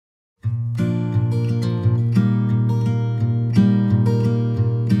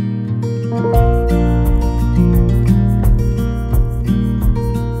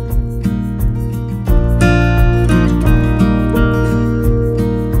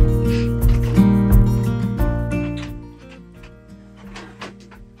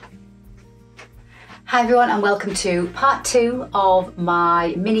Hi everyone, and welcome to part 2 of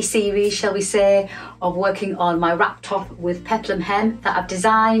my mini series, shall we say, of working on my wrap top with peplum hem that I've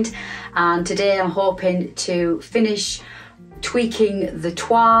designed. And today I'm hoping to finish tweaking the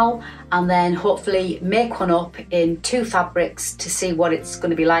toile and then hopefully make one up in 2 fabrics to see what it's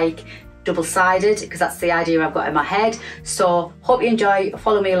going to be like double-sided, because that's the idea I've got in my head. So hope you enjoy,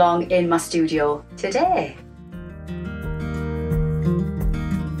 follow me along in my studio today.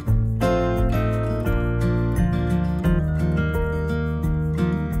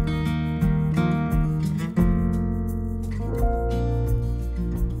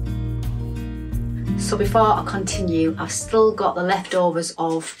 So before I continue, I've still got the leftovers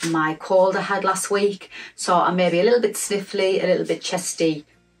of my cold I had last week, so I may be a little bit sniffly, a little bit chesty,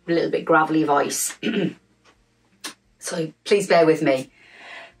 a little bit gravelly voice. So please bear with me.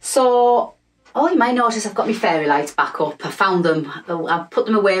 So, you might notice I've got my fairy lights back up. I found them, I put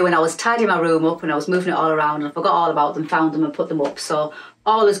them away when I was tidying my room up, when I was moving it all around, and I forgot all about them, found them and put them up. So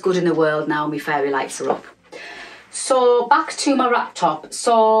all is good in the world now, my fairy lights are up. So back to my wrap top.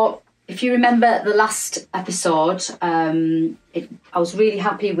 So if you remember the last episode, I was really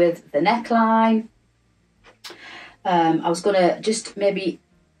happy with the neckline. I was going to just maybe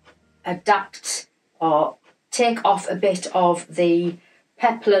adapt or take off a bit of the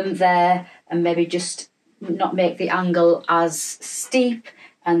peplum there and maybe just not make the angle as steep,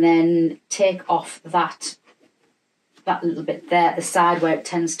 and then take off that little bit there at the side where it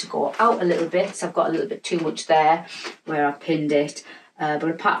tends to go out a little bit. So I've got a little bit too much there where I pinned it. But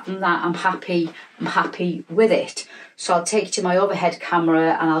apart from that, I'm happy with it. So I'll take you to my overhead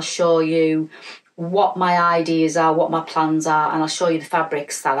camera and I'll show you what my ideas are, what my plans are, and I'll show you the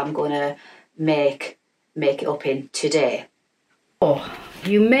fabrics that I'm going to make it up in today. Oh,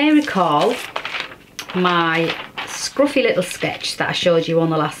 you may recall my scruffy little sketch that I showed you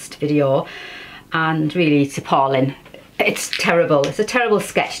on the last video, and really it's appalling. It's terrible. It's a terrible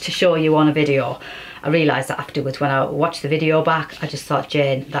sketch to show you on a video. I realised that afterwards when I watched the video back. I just thought,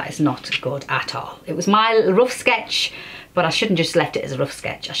 Jane, that is not good at all. It was my rough sketch, but I shouldn't just left it as a rough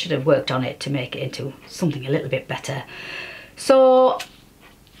sketch. I should have worked on it to make it into something a little bit better. So,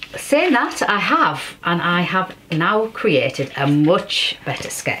 saying that, I have now created a much better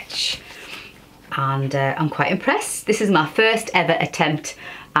sketch. And I'm quite impressed. This is my first ever attempt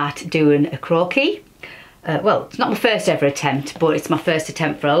at doing a croquis. Well, it's not my first ever attempt, but it's my first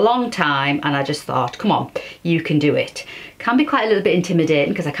attempt for a long time, and I just thought, come on, you can do it. Can be quite a little bit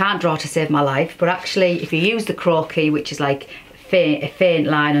intimidating because I can't draw to save my life, but actually if you use the croquis, which is like a faint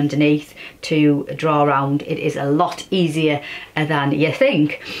line underneath to draw around, it is a lot easier than you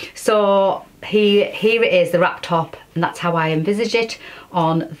think. So here it is, the wrap top, and that's how I envisage it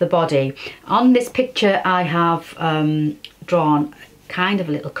on the body. On this picture I have drawn kind of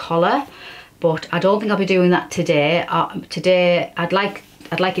a little collar, but I don't think I'll be doing that today. Today I'd like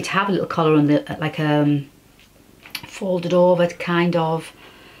it to have a little collar on the like folded over kind of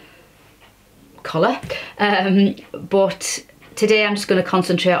collar. But today I'm just going to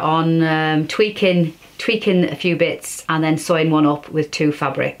concentrate on tweaking a few bits and then sewing one up with 2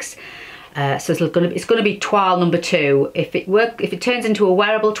 fabrics. So it's going to be toile number 2. If it turns into a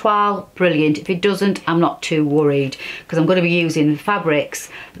wearable toile, brilliant. If it doesn't, I'm not too worried, because I'm going to be using fabrics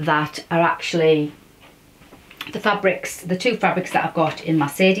that are actually the 2 fabrics that I've got in my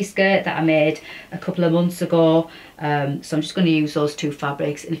Sadie skirt that I made a couple of months ago. So I'm just going to use those 2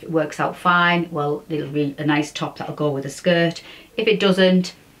 fabrics, and if it works out fine, well, it'll be a nice top that'll go with the skirt. If it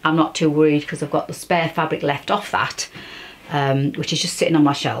doesn't, I'm not too worried, because I've got the spare fabric left off that. Which is just sitting on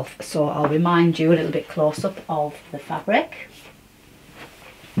my shelf. So I'll remind you a little bit close up of the fabric.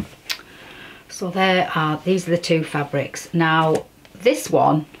 So these are the 2 fabrics. Now this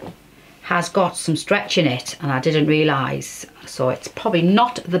one has got some stretch in it, and I didn't realise, so it's probably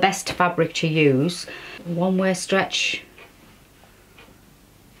not the best fabric to use. One-way stretch,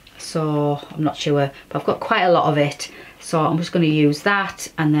 so I'm not sure, but I've got quite a lot of it, so I'm just going to use that,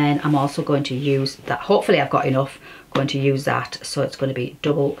 and then I'm also going to use that. Hopefully I've got enough. Going to use that, so it's going to be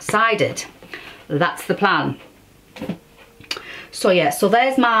double-sided. That's the plan. So yeah, so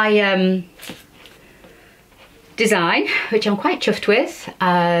there's my design, which I'm quite chuffed with,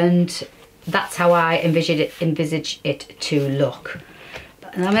 and that's how I envisage it to look.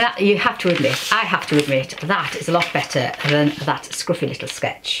 And I mean, you have to admit, I have to admit, that is a lot better than that scruffy little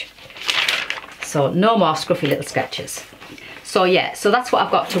sketch. So no more scruffy little sketches. So yeah, so that's what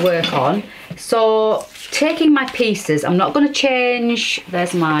I've got to work on. So taking my pieces, I'm not going to change,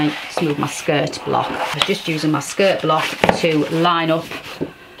 there's my, smooth my skirt block. I'm just using my skirt block to line up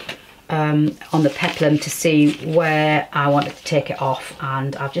on the peplum to see where I wanted to take it off,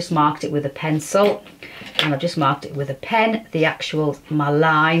 and I've just marked it with a pencil, and I've just marked it with a pen, the actual, my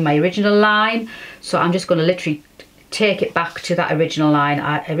original line. So I'm just going to literally take it back to that original line.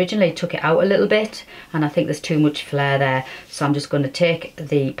 I originally took it out a little bit and I think there's too much flare there, so I'm just going to take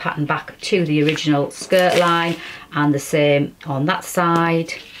the pattern back to the original skirt line, and the same on that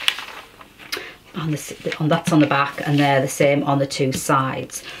side, and that's on the back, and they're the same on the two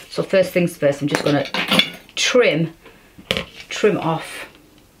sides. So first things first, I'm just going to trim off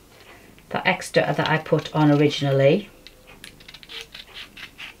that extra that I put on originally.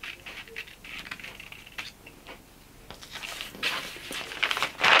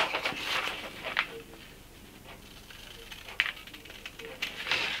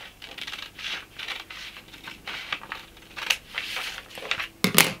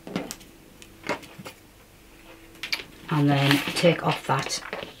 And then take off that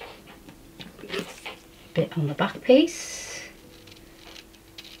bit on the back piece.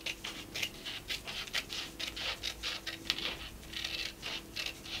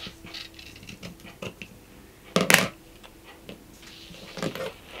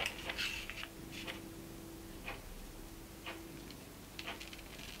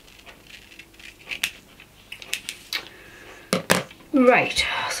 Right,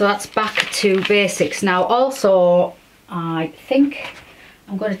 so that's back to basics. Now also, I think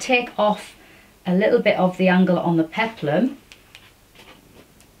I'm going to take off a little bit of the angle on the peplum,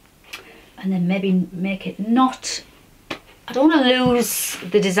 and then maybe make it not, I don't want to lose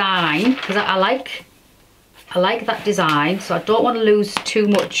the design, because I like that design, so I don't want to lose too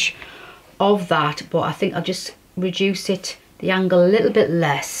much of that, but I think I'll just reduce it, the angle, a little bit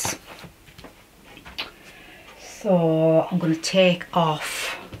less. So I'm going to take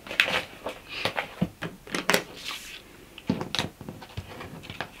off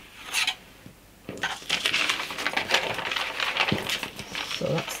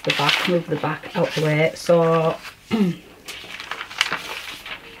the back, move the back out the way. So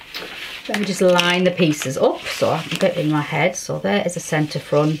let me just line the pieces up so I can get it in my head. So there is a centre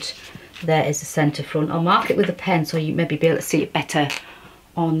front, there is a centre front. I'll mark it with a pen so you maybe be able to see it better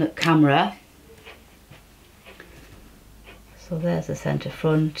on the camera. So there's the centre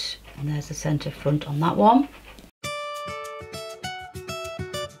front, and there's the centre front on that one.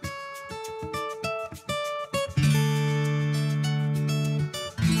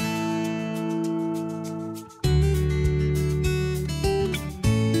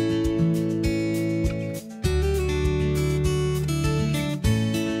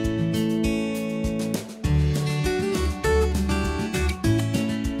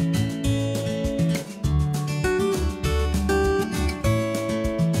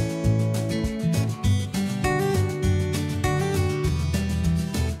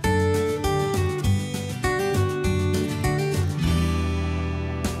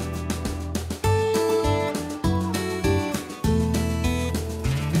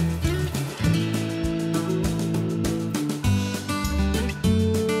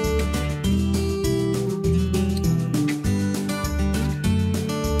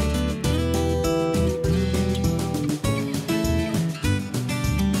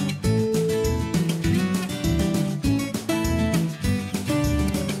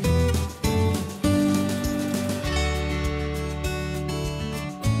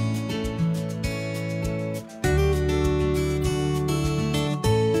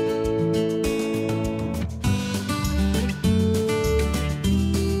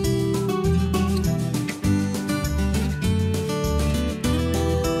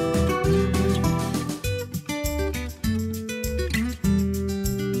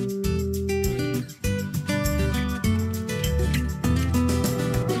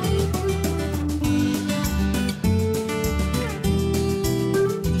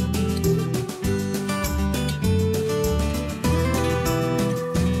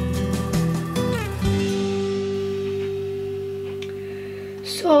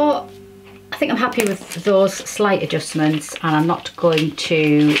 So I think I'm happy with those slight adjustments, and I'm not going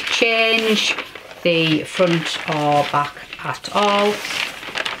to change the front or back at all.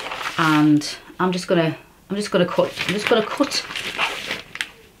 And I'm just gonna cut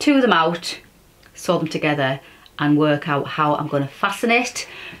two of them out, sew them together, and work out how I'm going to fasten it,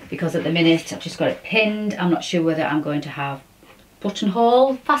 because at the minute I've just got it pinned. I'm not sure whether I'm going to have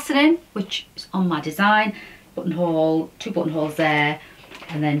buttonhole fastening, which is on my design, buttonhole, two buttonholes there,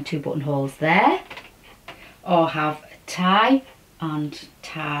 and then two buttonholes there, or have a tie and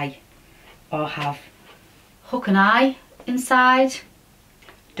tie, or have hook and eye inside.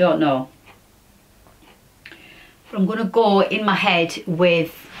 Don't know, but I'm going to go in my head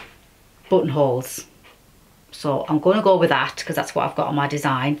with buttonholes. So I'm going to go with that because that's what I've got on my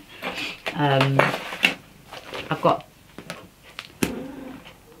design. I've got,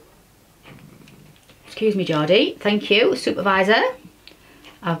 excuse me Geordie, thank you, supervisor.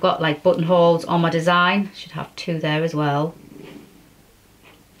 I've got like buttonholes on my design, should have 2 there as well.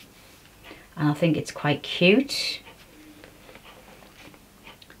 And I think it's quite cute.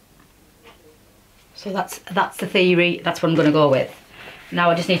 So that's the theory, that's what I'm going to go with. Now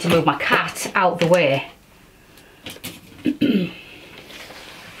I just need to move my cat out the way.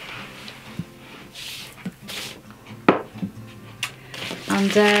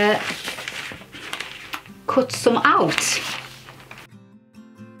 And cut some out.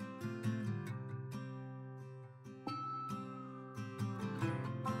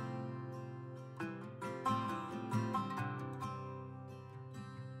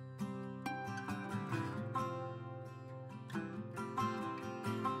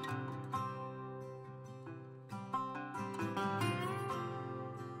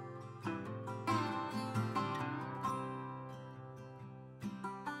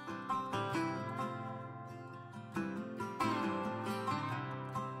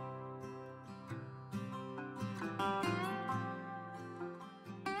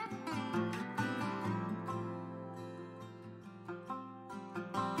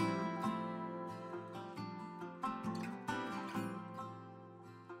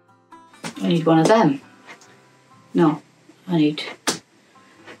 I need one of them. No, I need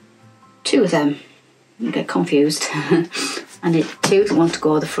 2 of them. I get confused. I need 2 that want to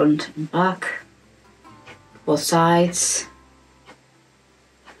go the front and back, both sides.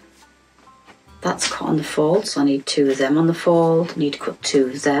 That's cut on the fold, so I need 2 of them on the fold. I need to cut 2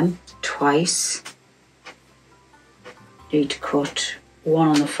 of them twice. I need to cut 1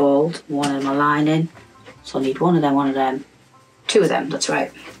 on the fold, 1 on my lining. So I need 1 of them, 2 of them, that's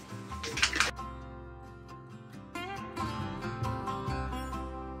right.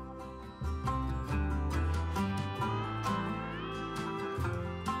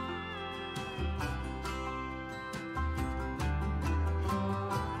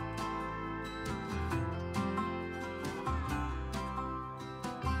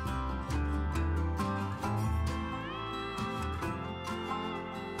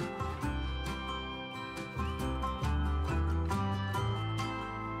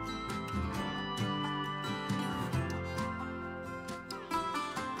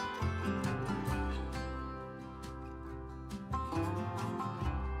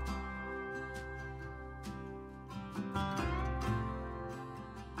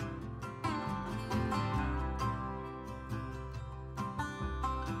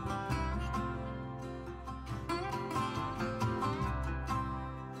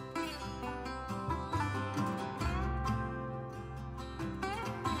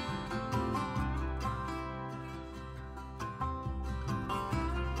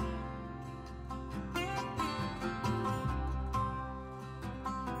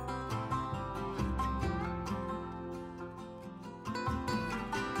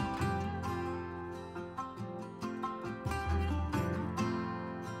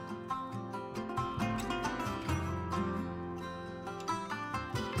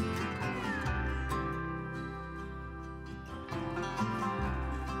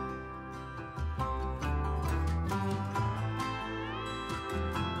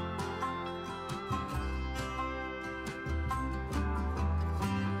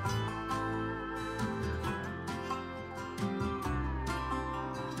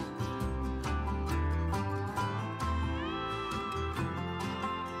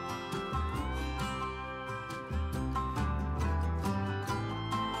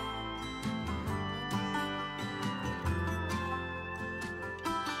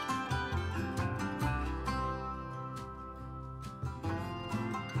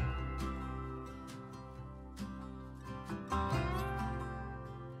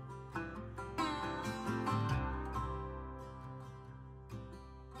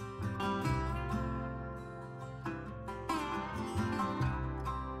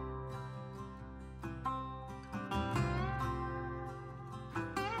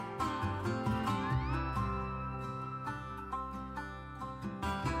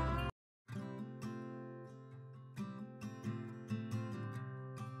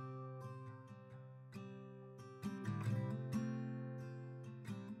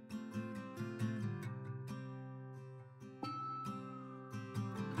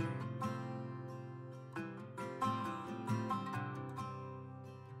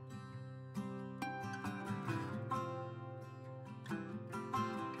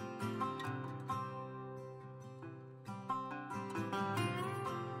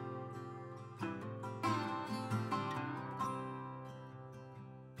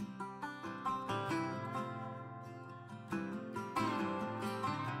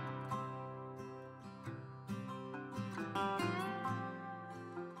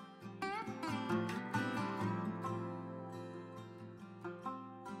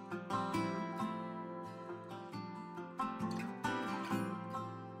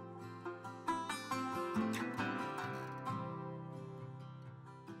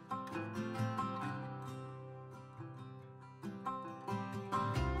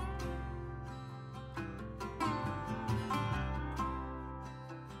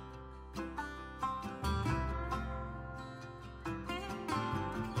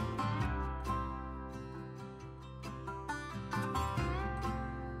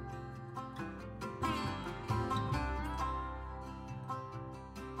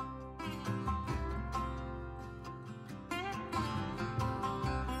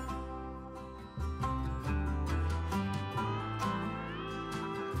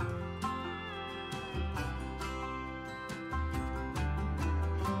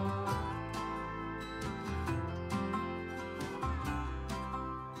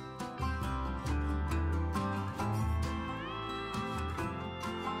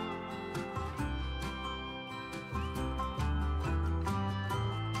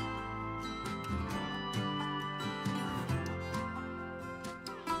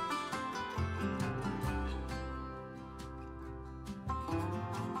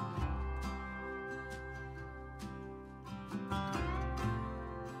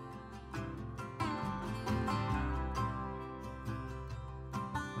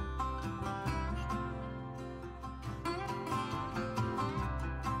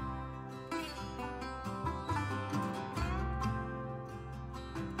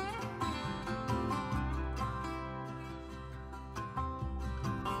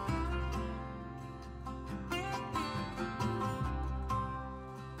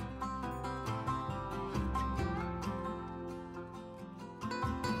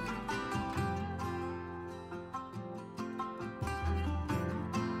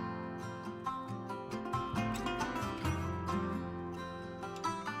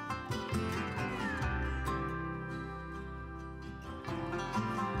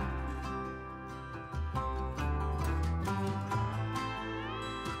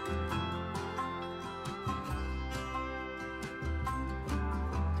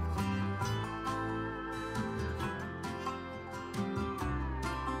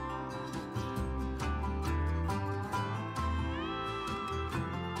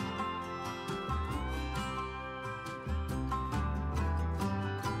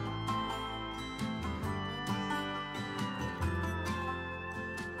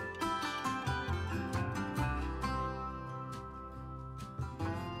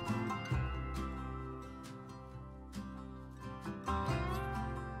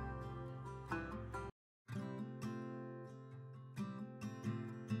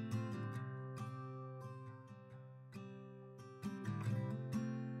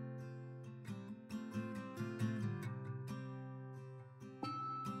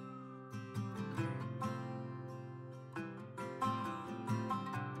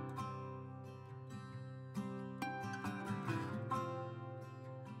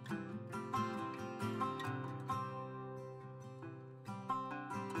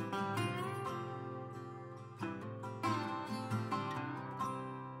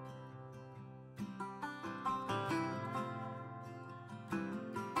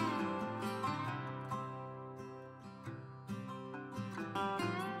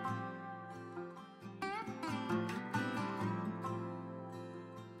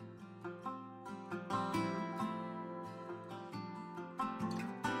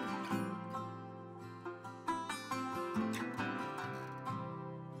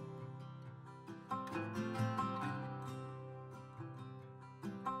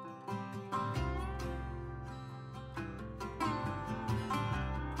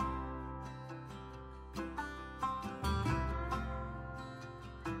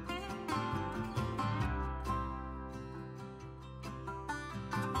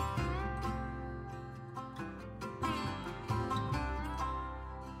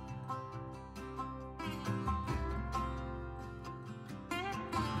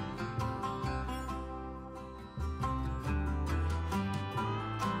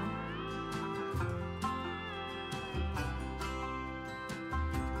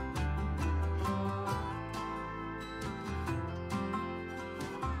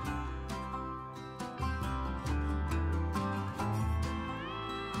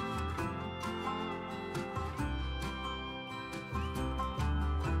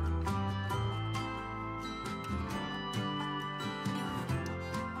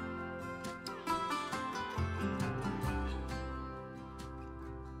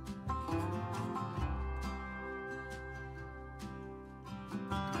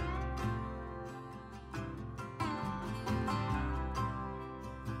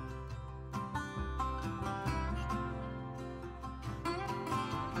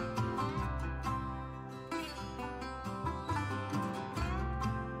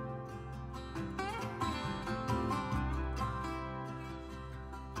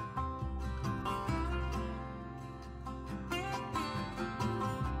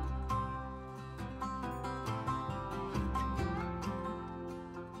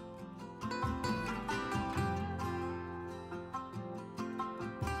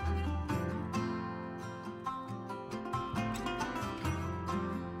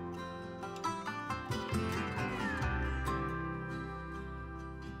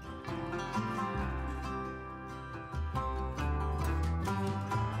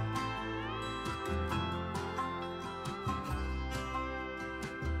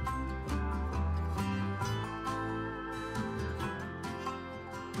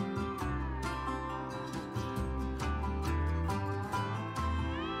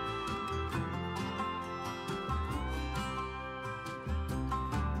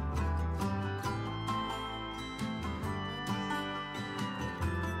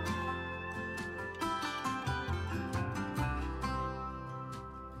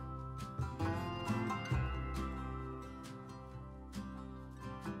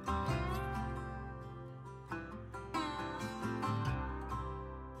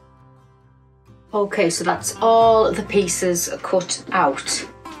 Okay, so that's all the pieces cut out.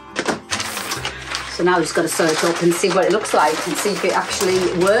 So now I've just got to sew it up and see what it looks like and see if it actually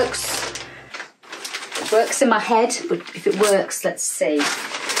works. It works in my head, but if it works, let's see.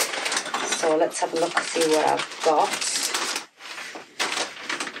 So let's have a look and see what I've got.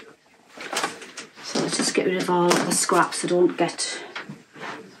 So let's just get rid of all the scraps so I don't get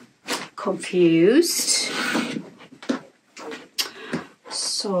confused.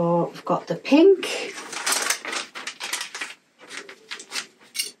 So we've got the pink.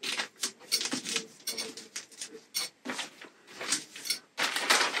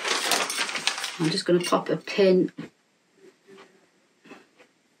 I'm just going to pop a pin.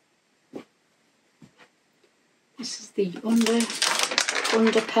 This is the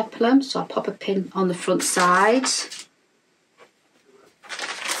under peplum, so I'll pop a pin on the front side.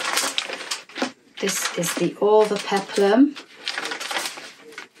 This is the over peplum.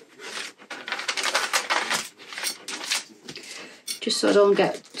 Just so I don't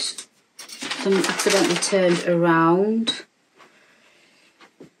get them accidentally turned around.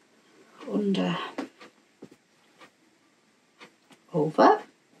 Under, over,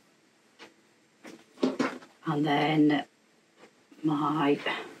 and then my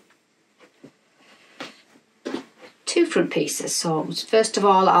two front pieces. So first of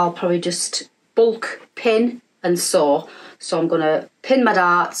all, I'll probably just bulk pin and sew. So I'm going to pin my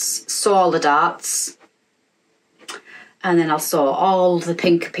darts, sew all the darts, and then I'll sew all the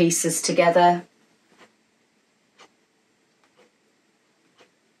pink pieces together.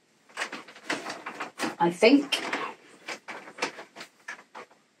 I think.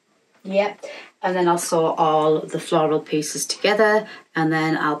 Yep. And then I'll sew all the floral pieces together, and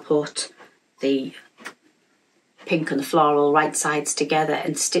then I'll put the pink and the floral right sides together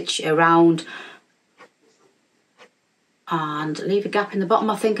and stitch around and leave a gap in the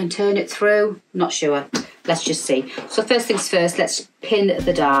bottom, I think, and turn it through. Not sure. Let's just see. So first things first, let's pin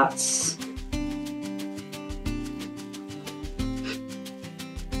the darts.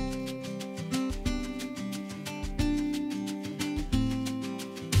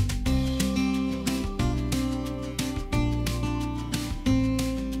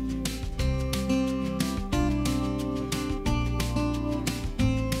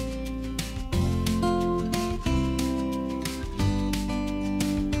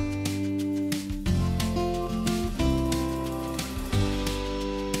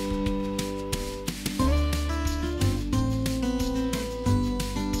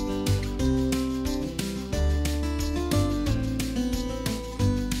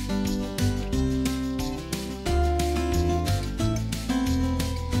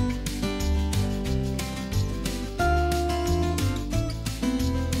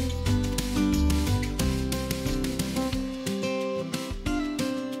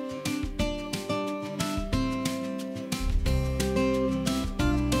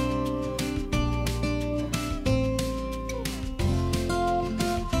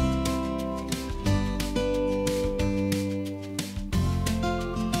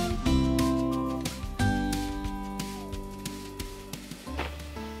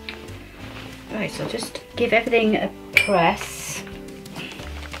 Right, so just give everything a press.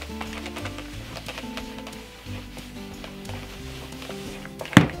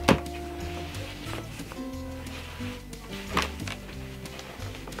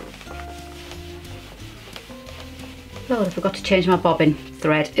 Oh, I forgot to change my bobbin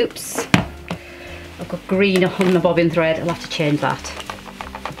thread. Oops. I've got green on the bobbin thread. I'll have to change that.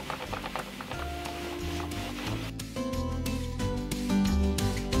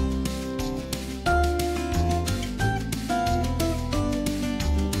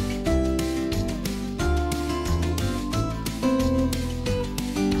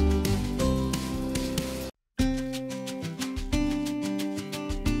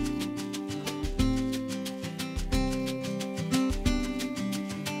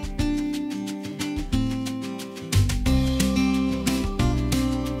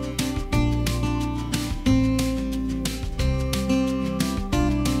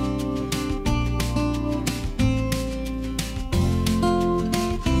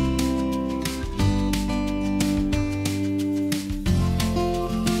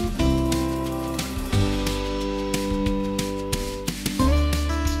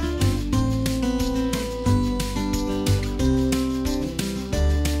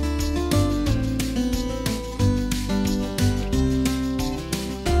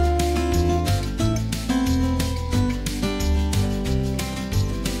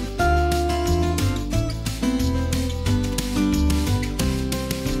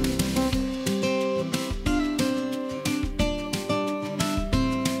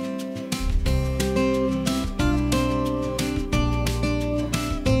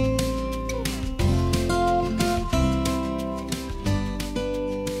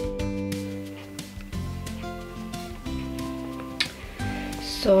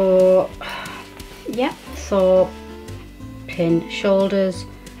 So yeah, so pin shoulders,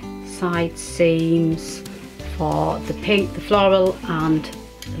 side seams for the pink, the floral and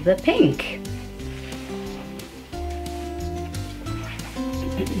the pink.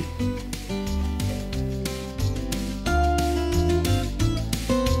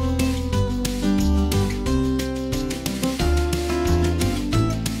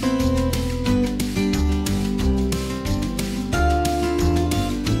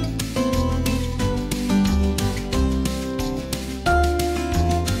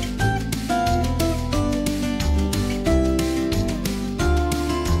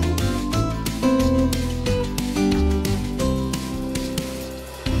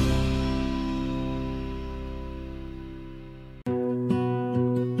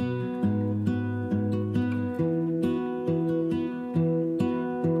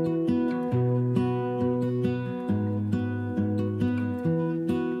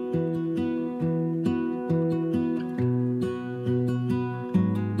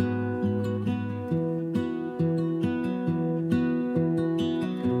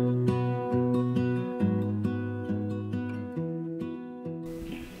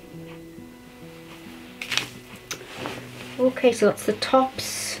 Okay, so that's the top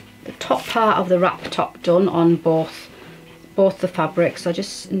part of the wrap top done on both the fabrics. I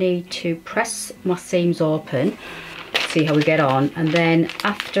just need to press my seams open, see how we get on, and then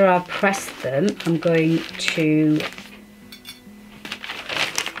after I've pressed them, I'm going to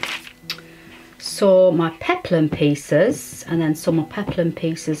sew my peplum pieces and then sew my peplum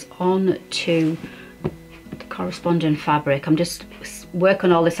pieces onto the corresponding fabric. I'm just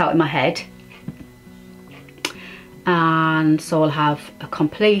working all this out in my head. And so I'll have a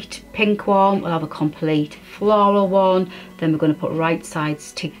complete pink one, we'll have a complete floral one, then we're going to put right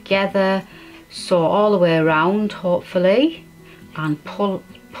sides together, sew all the way around hopefully, and pull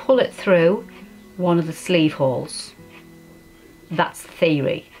it through one of the sleeve holes. That's the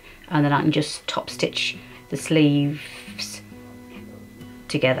theory, and then I can just top stitch the sleeves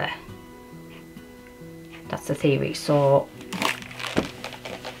together. That's the theory. So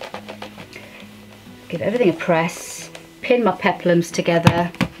give everything a press, pin my peplums together,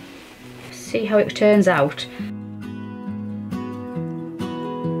 see how it turns out.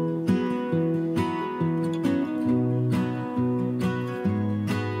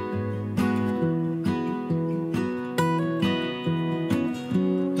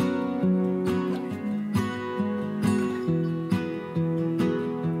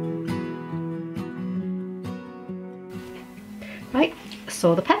 Right,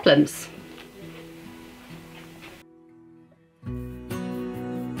 so the peplums.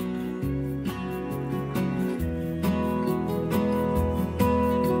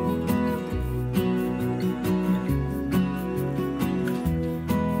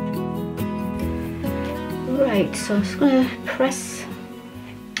 Right, so I'm just going to press,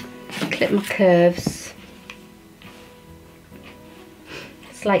 clip my curves,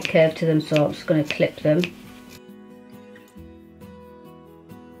 slight curve to them, so I'm just going to clip them.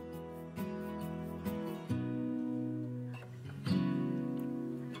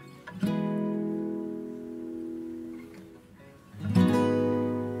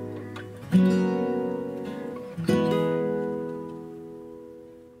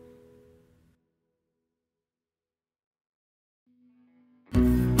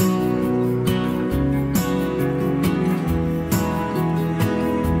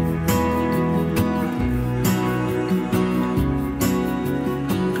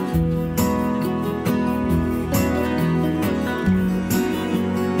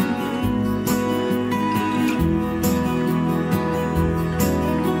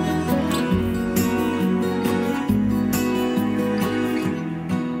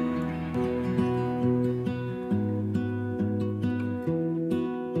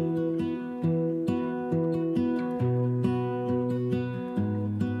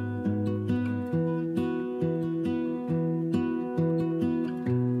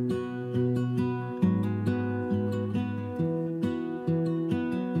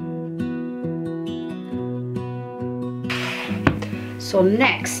 So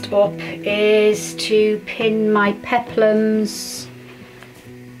next up is to pin my peplums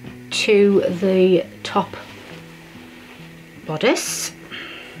to the top bodice.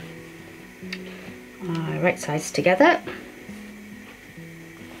 Right sides together.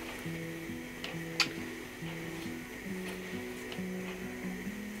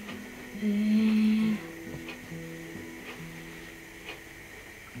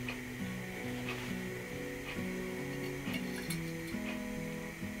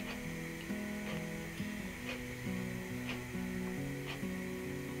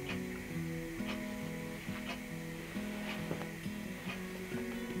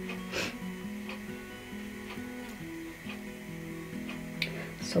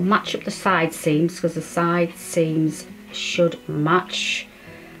 So match up the side seams, because the side seams should match.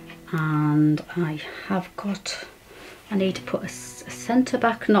 And I need to put a centre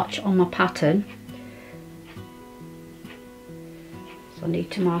back notch on my pattern. So I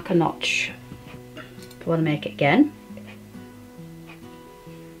need to mark a notch if I want to make it again.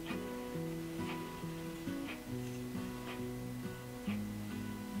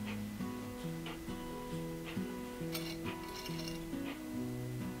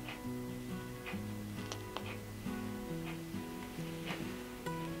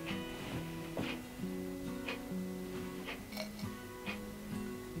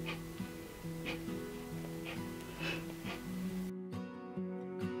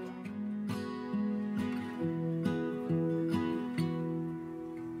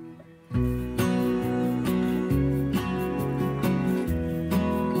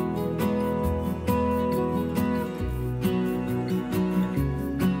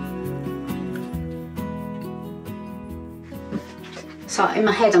 So in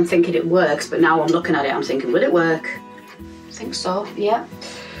my head I'm thinking it works, but now I'm looking at it I'm thinking, will it work? I think so, yeah.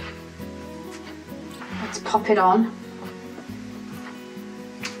 Let's pop it on.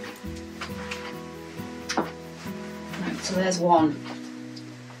 Right, so there's one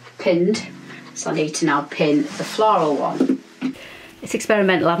pinned, so I need to now pin the floral one. It's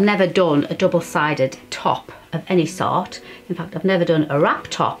experimental. I've never done a double-sided top of any sort. In fact, I've never done a wrap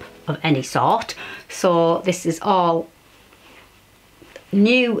top of any sort. So this is all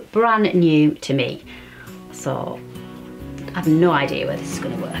new, brand new to me. So I have no idea whether this is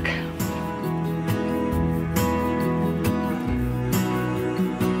going to work.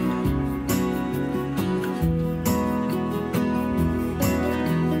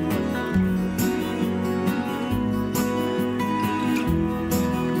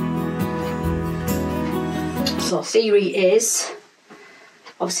 So theory is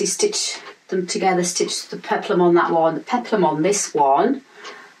obviously stitch them together, stitch the peplum on that one, the peplum on this one,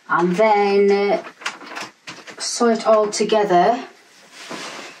 and then sew it all together,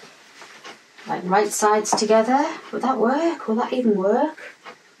 like right sides together. Would that work? Will that even work?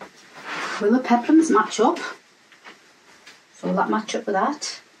 Will the peplums match up? So will that match up with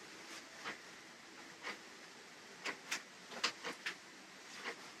that?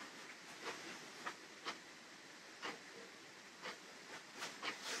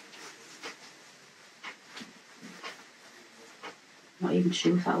 Not even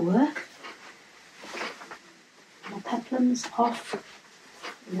sure if that'll work. My peplums off.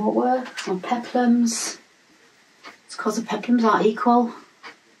 It won't work. My peplums. It's because the peplums aren't equal.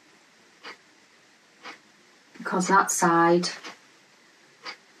 Because that side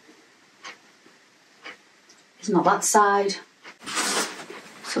is not that side.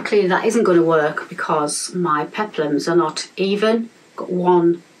 So clearly that isn't going to work because my peplums are not even. Got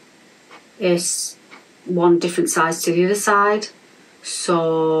one is one different size to the other side.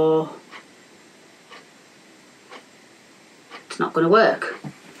 So it's not going to work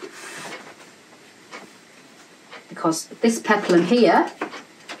because this peplum here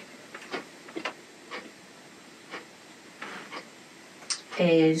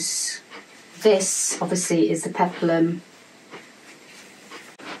is this, obviously, is the peplum.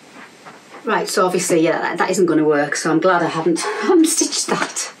 Right, so obviously, yeah, that isn't going to work. So I'm glad I haven't stitched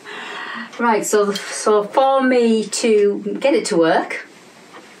that. Right, so for me to get it to work,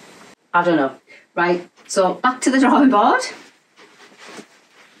 I don't know. Right, so back to the drawing board.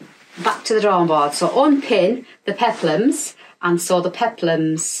 Back to the drawing board. So unpin the peplums and sew the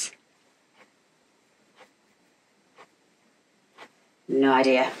peplums. No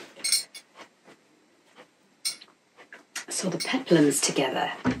idea. Sew the peplums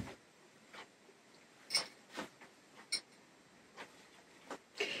together.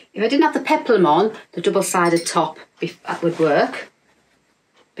 If I didn't have the peplum on, the double-sided top that would work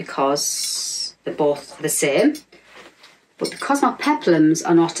because they're both the same. But because my peplums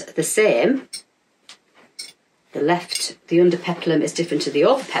are not the same, the under peplum is different to the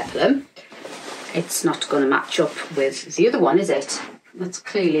over peplum, it's not going to match up with the other one, is it? That's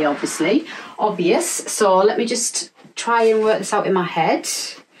clearly obviously obvious. So let me just try and work this out in my head.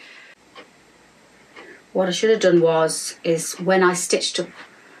 What I should have done is when I stitched up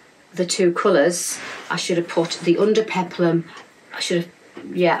the two colours, I should have put the under peplum. I should have,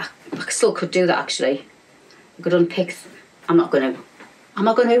 yeah, I still could do that actually. I could unpick. I'm not going to. Am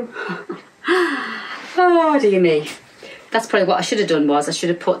I going to? Oh dear me. That's probably what I should have done I should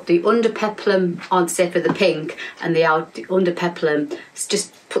have put the under peplum on, say for the pink, and the under peplum,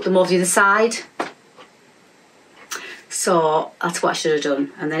 just put them over the other side. So that's what I should have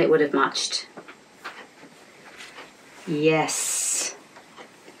done, and then it would have matched. Yes.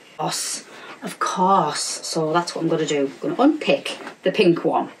 Of course. So that's what I'm going to do. I'm going to unpick the pink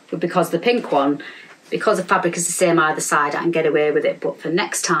one, because the pink one, because the fabric is the same either side, I can get away with it. But for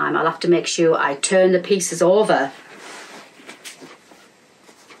next time, I'll have to make sure I turn the pieces over.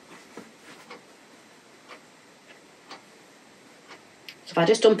 So if I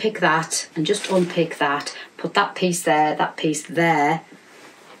just unpick that and just unpick that, put that piece there,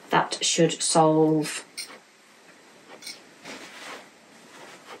 that should solve.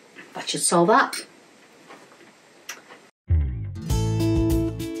 That should solve that.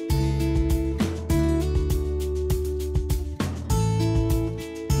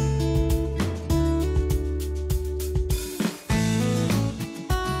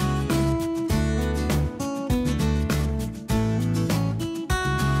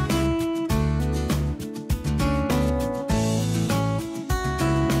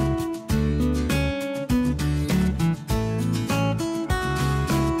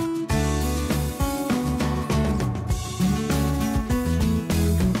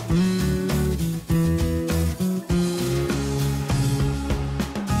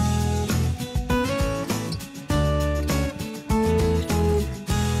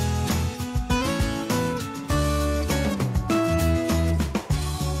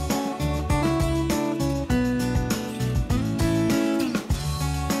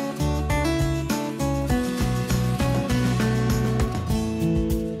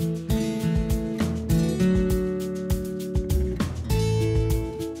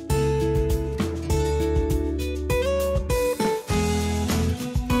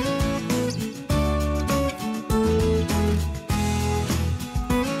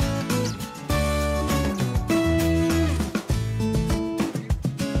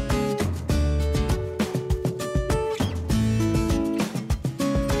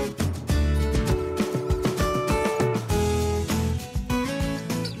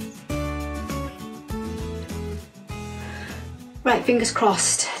 Right, fingers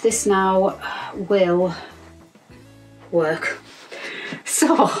crossed, this now will work.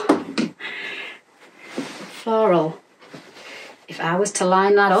 So, floral, if I was to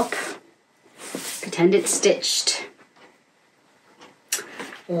line that up, pretend it's stitched,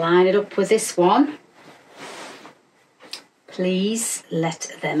 line it up with this one, please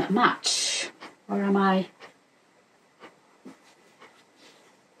let them match. Where am I?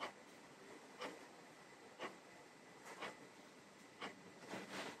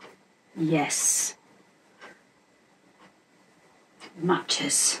 Yes,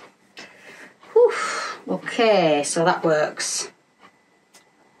 matches. Whew. Okay, so that works.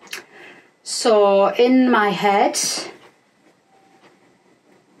 So in my head,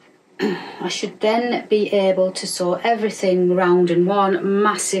 I should then be able to sew everything round in one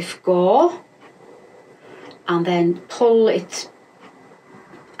massive go and then pull it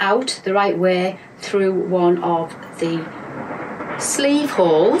out the right way through one of the sleeve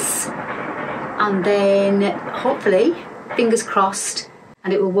holes, and then hopefully, fingers crossed,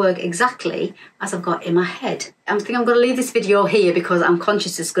 and it will work exactly as I've got in my head. I think I'm going to leave this video here because I'm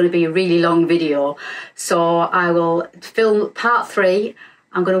conscious it's going to be a really long video. So I will film part 3.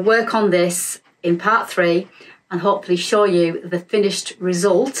 I'm going to work on this in part 3 and hopefully show you the finished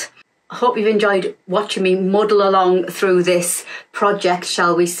result. I hope you've enjoyed watching me muddle along through this project,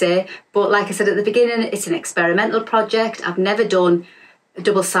 shall we say. But like I said at the beginning, it's an experimental project. I've never done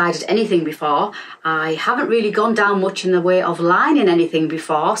double-sided anything before. I haven't really gone down much in the way of lining anything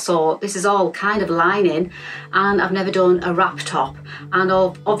before, so this is all kind of lining, and I've never done a wrap top, and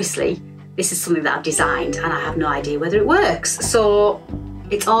obviously this is something that I've designed and I have no idea whether it works, so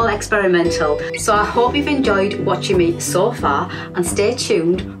it's all experimental. So I hope you've enjoyed watching me so far, and stay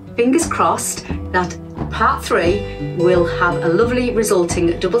tuned, fingers crossed that part 3 will have a lovely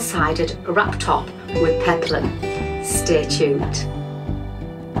resulting double-sided wrap top with peplum. Stay tuned.